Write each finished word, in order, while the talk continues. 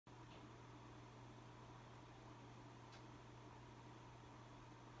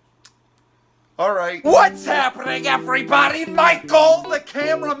Alright. What's happening, everybody? Michael, the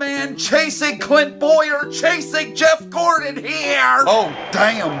cameraman, chasing Clint Boyer, chasing Jeff Gordon here. Oh,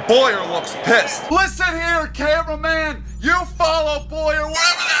 damn, Boyer looks pissed. Listen here, cameraman. You follow Boyer wherever the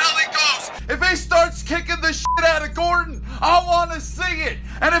hell he goes. If he starts kicking the shit out of Gordon, I want to see it.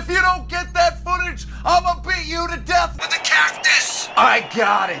 And if you don't get that footage, I'm gonna beat you to death with a cactus. I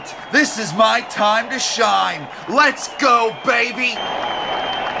got it. This is my time to shine. Let's go, baby.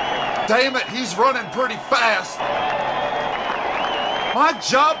 Damn it, he's running pretty fast. My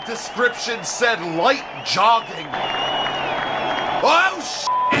job description said light jogging. Oh, shit.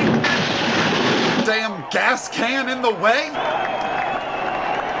 Damn gas can in the way.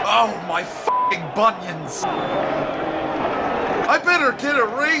 Oh, my fucking bunions. I better get a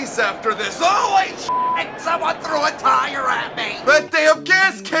raise after this. Holy shit! Someone threw a tire at me! That damn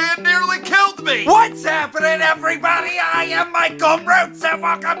gas can nearly killed me! What's happening, everybody? I am Michael Mroots, and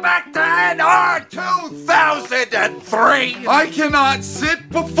welcome back to NR 2003! I cannot sit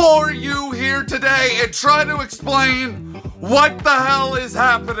before you here today and try to explain what the hell is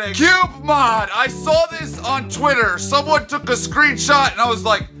happening. Cube Mod! I saw this on Twitter. Someone took a screenshot and I was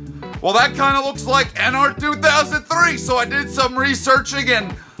like, well, that kind of looks like NR 2003, so I did some researching,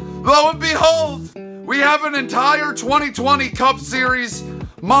 and lo and behold, we have an entire 2020 Cup Series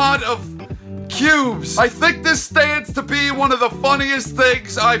mod of cubes. I think this stands to be one of the funniest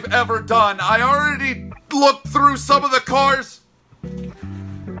things I've ever done. I already looked through some of the cars.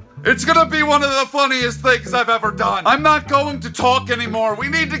 It's gonna be one of the funniest things I've ever done. I'm not going to talk anymore. We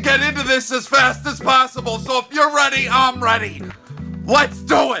need to get into this as fast as possible, so if you're ready, I'm ready. Let's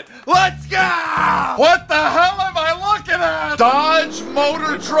do it! Let's go! What the hell am I looking at? Dodge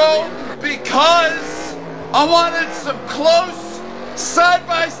Motor Drone, because I wanted some close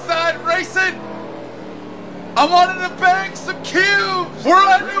side-by-side racing. I wanted to bang some cubes. We're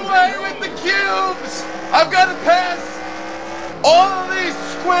underway with the cubes. I've got to pass all of these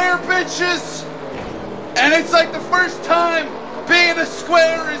square bitches, and it's like the first time being a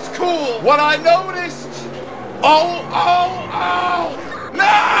square is cool. What I noticed, oh,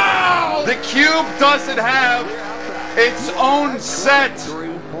 no! The cube doesn't have its own set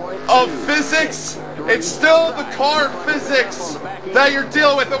of physics. It's still the car physics that you're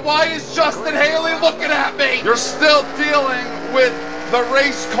dealing with. And why is Justin Haley looking at me? You're still dealing with the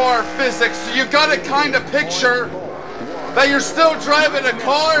race car physics. So you gotta kind of picture that you're still driving a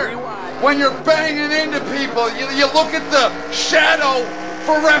car when you're banging into people. You look at the shadow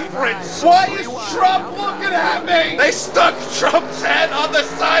for reference. Why is Trump looking at me? They stuck Trump's head on the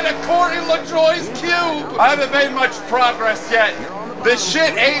side of Corey LaJoie's cube. I haven't made much progress yet. This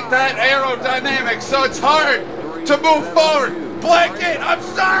shit ain't that aerodynamic, so it's hard to move forward. Blanket, I'm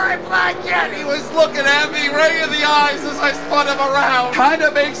sorry, Blanket. He was looking at me right in the eyes as I spun him around. Kinda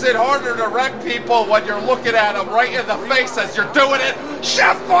makes it harder to wreck people when you're looking at them right in the face as you're doing it.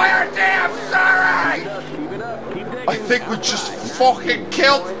 Chef Boyer, damn sorry. I think we just fucking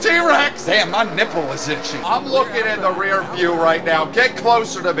killed T-Rex! Damn, my nipple is itching. I'm looking in the rear view right now. Get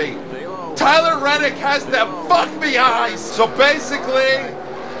closer to me. Tyler Reddick has them fuck me eyes. So basically,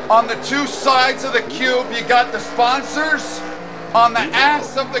 on the two sides of the cube, you got the sponsors. On the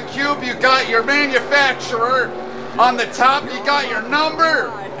ass of the cube, you got your manufacturer. On the top, you got your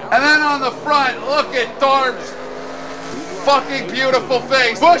number. And then on the front, look at Darb's fucking beautiful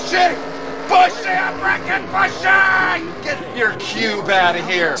face. Bushy! Bushy, I'm wrecking Bushy! Get your cube out of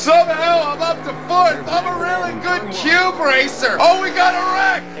here. Somehow I'm up to fourth. I'm a really good cube racer. Oh, we got a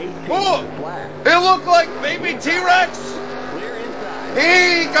wreck. Ooh, it looked like maybe T-Rex.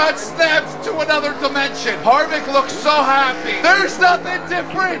 He got snapped to another dimension. Harvick looks so happy. There's nothing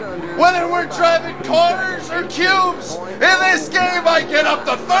different whether we're driving cars or cubes. In this game, I get up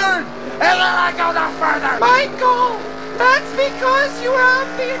to third, and then I go no further. Michael! That's because you have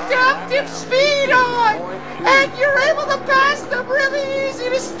the adaptive speed on, and you're able to pass them really easy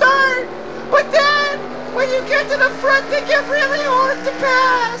to start. But then, when you get to the front, they get really hard to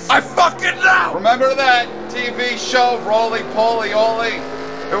pass. I fucking know! Remember that TV show, Roly Poly Oly?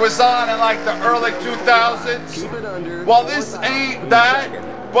 It was on in like the early 2000s. Well, this ain't that,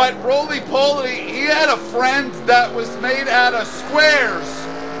 but Roly Poly, he had a friend that was made out of squares.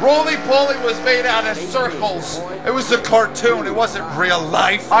 Roly Poly was made out of circles. It was a cartoon, it wasn't real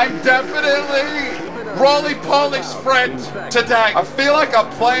life. I'm definitely Roly Poly's friend today. I feel like I'm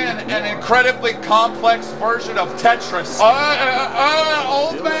playing an incredibly complex version of Tetris.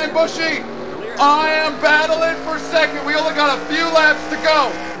 Old man Bushy, I am battling for second. We only got a few laps to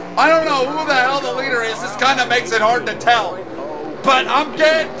go. I don't know who the hell the leader is. This kind of makes it hard to tell. But I'm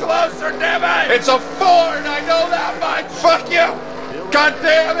getting closer, damn it! It's a Ford, I know that much. Fuck you! God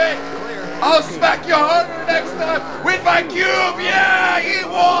damn it! I'll smack you harder next time with my cube. Yeah, eat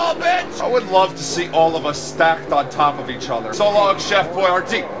wall, bitch. I would love to see all of us stacked on top of each other. So long, Chef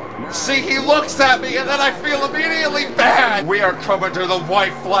Boyardee. See, he looks at me and then I feel immediately bad. We are coming to the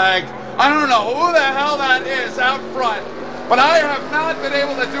white flag. I don't know who the hell that is out front, but I have not been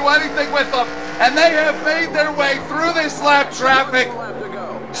able to do anything with them, and they have made their way through this lap traffic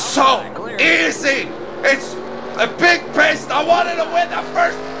so easy. It's a big piss. I wanted to win the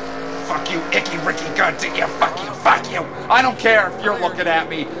first. Fuck you, Icky Ricky Gunty, you fuck you. I don't care if you're looking at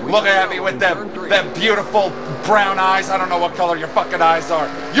me with them beautiful brown eyes. I don't know what color your fucking eyes are.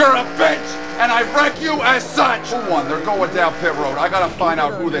 You're a bitch, and I wreck you as such. Who won? They're going down pit road. I gotta find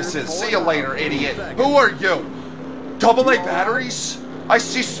out who this is. See you later, idiot. Who are you? AA batteries? I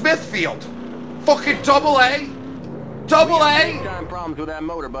see Smithfield. Fucking AA? Time problems with that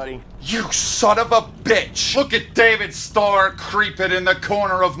motor, buddy. You son of a bitch. Look at David Starr creeping in the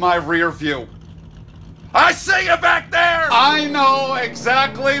corner of my rear view. I see you back there! I know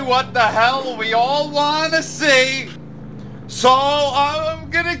exactly what the hell we all want to see. So I'm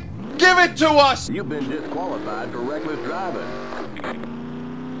gonna give it to us. You've been disqualified for reckless driving.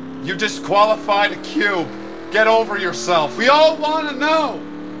 You disqualified a cube. Get over yourself. We all want to know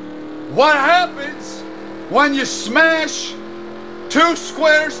what happens when you smash two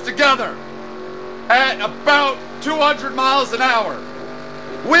squares together at about 200 miles an hour.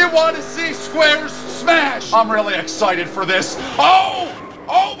 We want to see squares smash. I'm really excited for this. Oh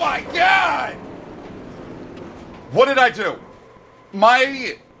my God. What did I do?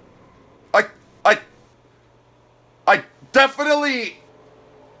 I definitely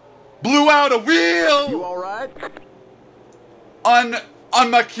blew out a wheel. You all right? On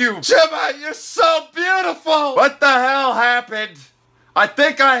my cube. Jimmy, you're so beautiful! What the hell happened? I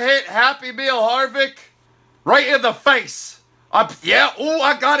think I hit Happy Meal Harvick right in the face. I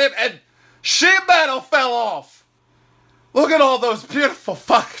got him, and sheet metal fell off. Look at all those beautiful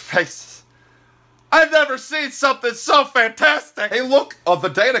fucking faces. I've never seen something so fantastic. Hey, look, the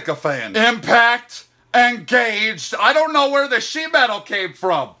Danica fan. Impact, engaged. I don't know where the sheet metal came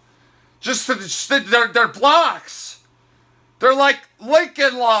from. Just they're blocks. They're like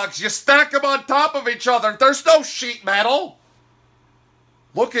Lincoln logs. You stack them on top of each other. There's no sheet metal.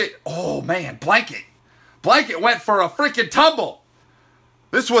 Look at, oh man, Blanket. Blanket went for a freaking tumble.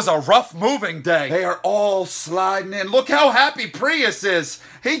 This was a rough moving day. They are all sliding in. Look how happy Prius is.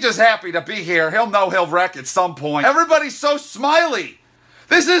 He's just happy to be here. He'll know he'll wreck at some point. Everybody's so smiley.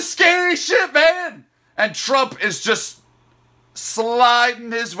 This is scary shit, man. And Trump is just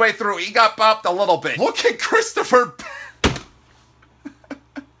sliding his way through. He got popped a little bit. Look at Christopher.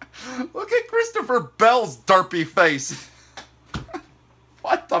 Look at Christopher Bell's derpy face.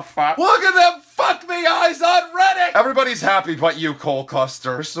 What the fuck? Look at them fuck me eyes on Reddit! Everybody's happy but you, Cole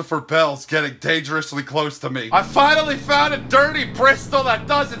Custer. Christopher Bell's getting dangerously close to me. I finally found a dirty Bristol that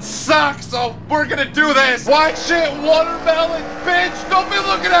doesn't suck, so we're gonna do this. Watch it, watermelon, bitch! Don't be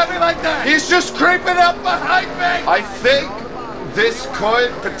looking at me like that! He's just creeping up behind me! I think this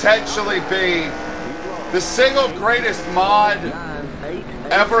could potentially be the single greatest mod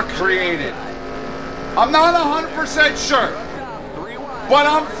ever created. I'm not 100% sure, but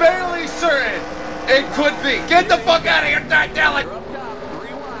I'm fairly certain it could be. Get the fuck out of here, Dylan!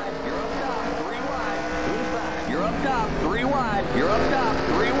 You're up top, 3 wide. You're up top,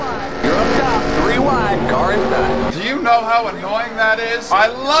 3 wide. You're up top, 3 wide. Car inside. Do you know how annoying that is? I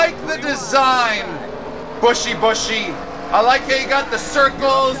like the design. Bushy. I like how you got the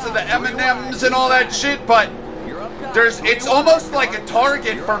circles and the M&Ms and all that shit, but it's almost like a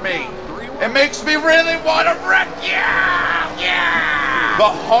target for me. It makes me really want to wreck you! Yeah! The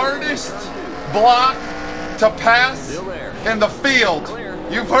hardest block to pass in the field.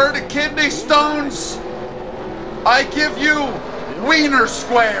 You've heard of kidney stones? I give you wiener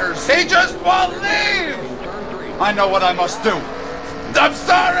squares. He just won't leave! I know what I must do. I'm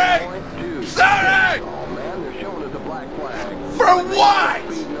sorry! Sorry! For what?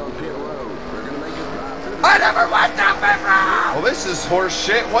 I never went down pit road! Well, this is horse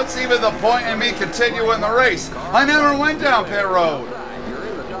shit. What's even the point in me continuing the race? I never went down pit road.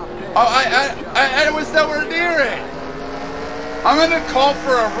 I was nowhere near it. I'm gonna call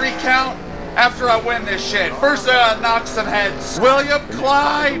for a recount after I win this shit. First, I knock some heads. William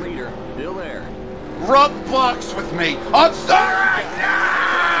Clyde, rub blocks with me. I'm sorry!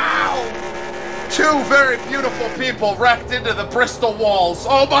 No! 2 very beautiful people wrecked into the Bristol walls.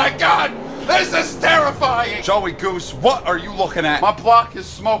 Oh my God! This is terrifying! Joey Goose, what are you looking at? My block is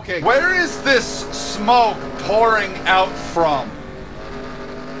smoking. Where is this smoke pouring out from?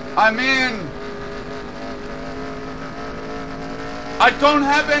 I don't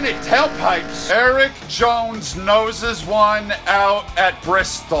have any tailpipes. Eric Jones noses one out at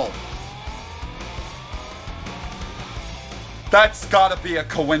Bristol. That's gotta be a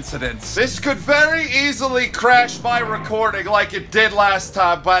coincidence. This could very easily crash my recording like it did last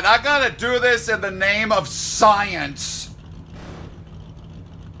time, but I gotta do this in the name of science.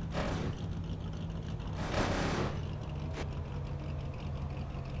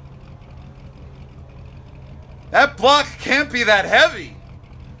 That block can't be that heavy.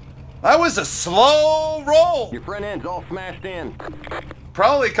 That was a slow roll. Your front end's all smashed in.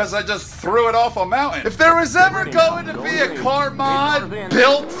 Probably because I just threw it off a mountain. If there was ever going to be a car mod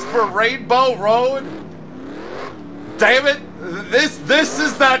built for Rainbow Road, damn it, this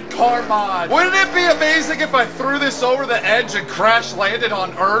is that car mod. Wouldn't it be amazing if I threw this over the edge and crash landed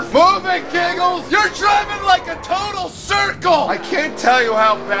on Earth? Move it, Giggles! You're driving like a total circle! I can't tell you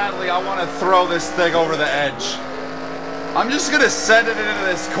how badly I want to throw this thing over the edge. I'm just gonna send it into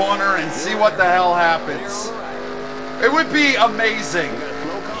this corner and see what the hell happens. It would be amazing.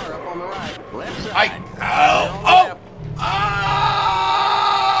 Oh!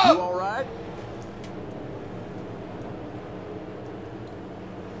 You all right?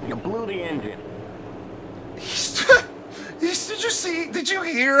 You blew the engine. Did you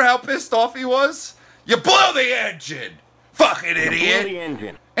hear how pissed off he was? You blew the engine! Fucking idiot! Blew the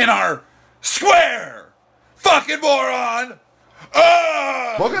engine. In our square! Fucking moron!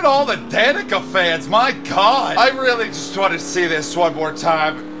 Look at all the Danica fans, my god! I really just want to see this one more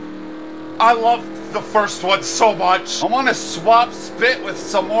time. I love the first one so much. I want to swap spit with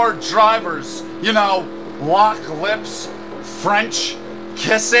some more drivers. You know, lock lips, French,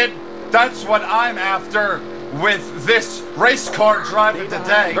 kissing. That's what I'm after with this race car driving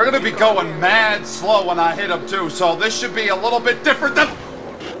today. They're gonna be going mad slow when I hit them too, so this should be a little bit different than...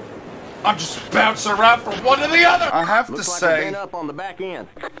 I'm just bouncing around from one to the other. I have to say, Looks like up on the back end.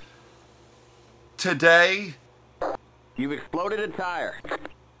 Today, You've exploded a tire.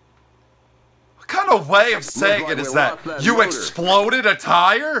 what kind of way of saying like it is we that? lost that You motor. exploded a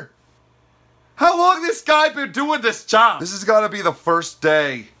tire? How long this guy been doing this job? This has got to be the first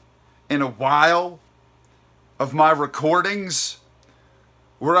day in a while of my recordings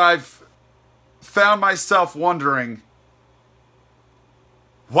where I've found myself wondering,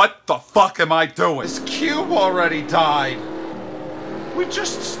 what the fuck am I doing? This cube already died. We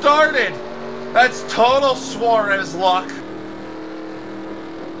just started. That's total Suarez luck.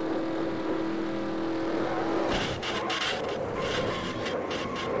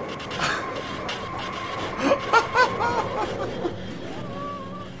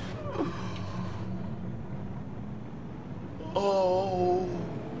 Oh,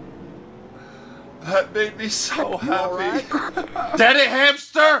 that made me so happy. Daddy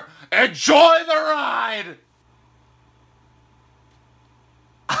Hamster, enjoy the ride.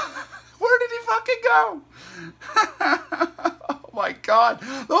 Where did he fucking go? Oh my god,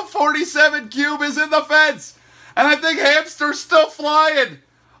 the 47 cube is in the fence, and I think Hamster's still flying.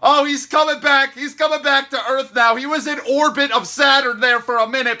 Oh, he's coming back. He's coming back to Earth now. He was in orbit of Saturn there for a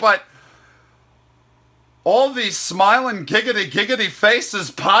minute, but all these smiling giggity faces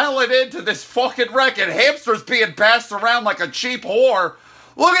piling into this fucking wreck, and Hamster's being passed around like a cheap whore.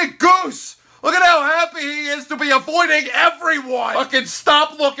 Look at Goose! Look at how happy he is to be avoiding everyone! Fucking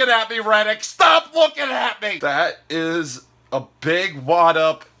stop looking at me, Reddick! Stop looking at me! That is a big wad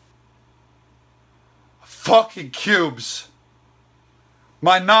up fucking cubes.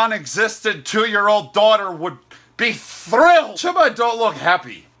 My non-existent 2-year-old daughter would be thrilled! Chubba don't look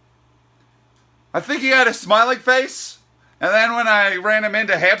happy. I think he had a smiling face, and then when I ran him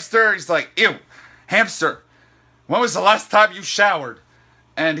into Hamster, he's like, ew, Hamster, when was the last time you showered?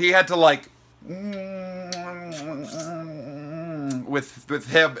 And he had to like, with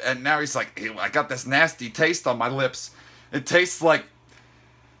him, and now he's like, ew, I got this nasty taste on my lips. It tastes like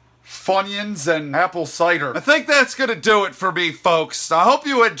Funyuns and apple cider. I think that's gonna do it for me, folks. I hope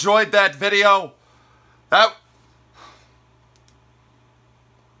you enjoyed that video.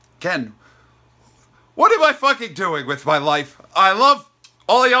 Again, what am I fucking doing with my life? I love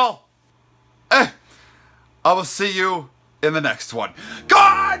all y'all. I will see you in the next one.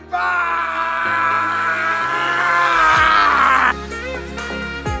 Goodbye!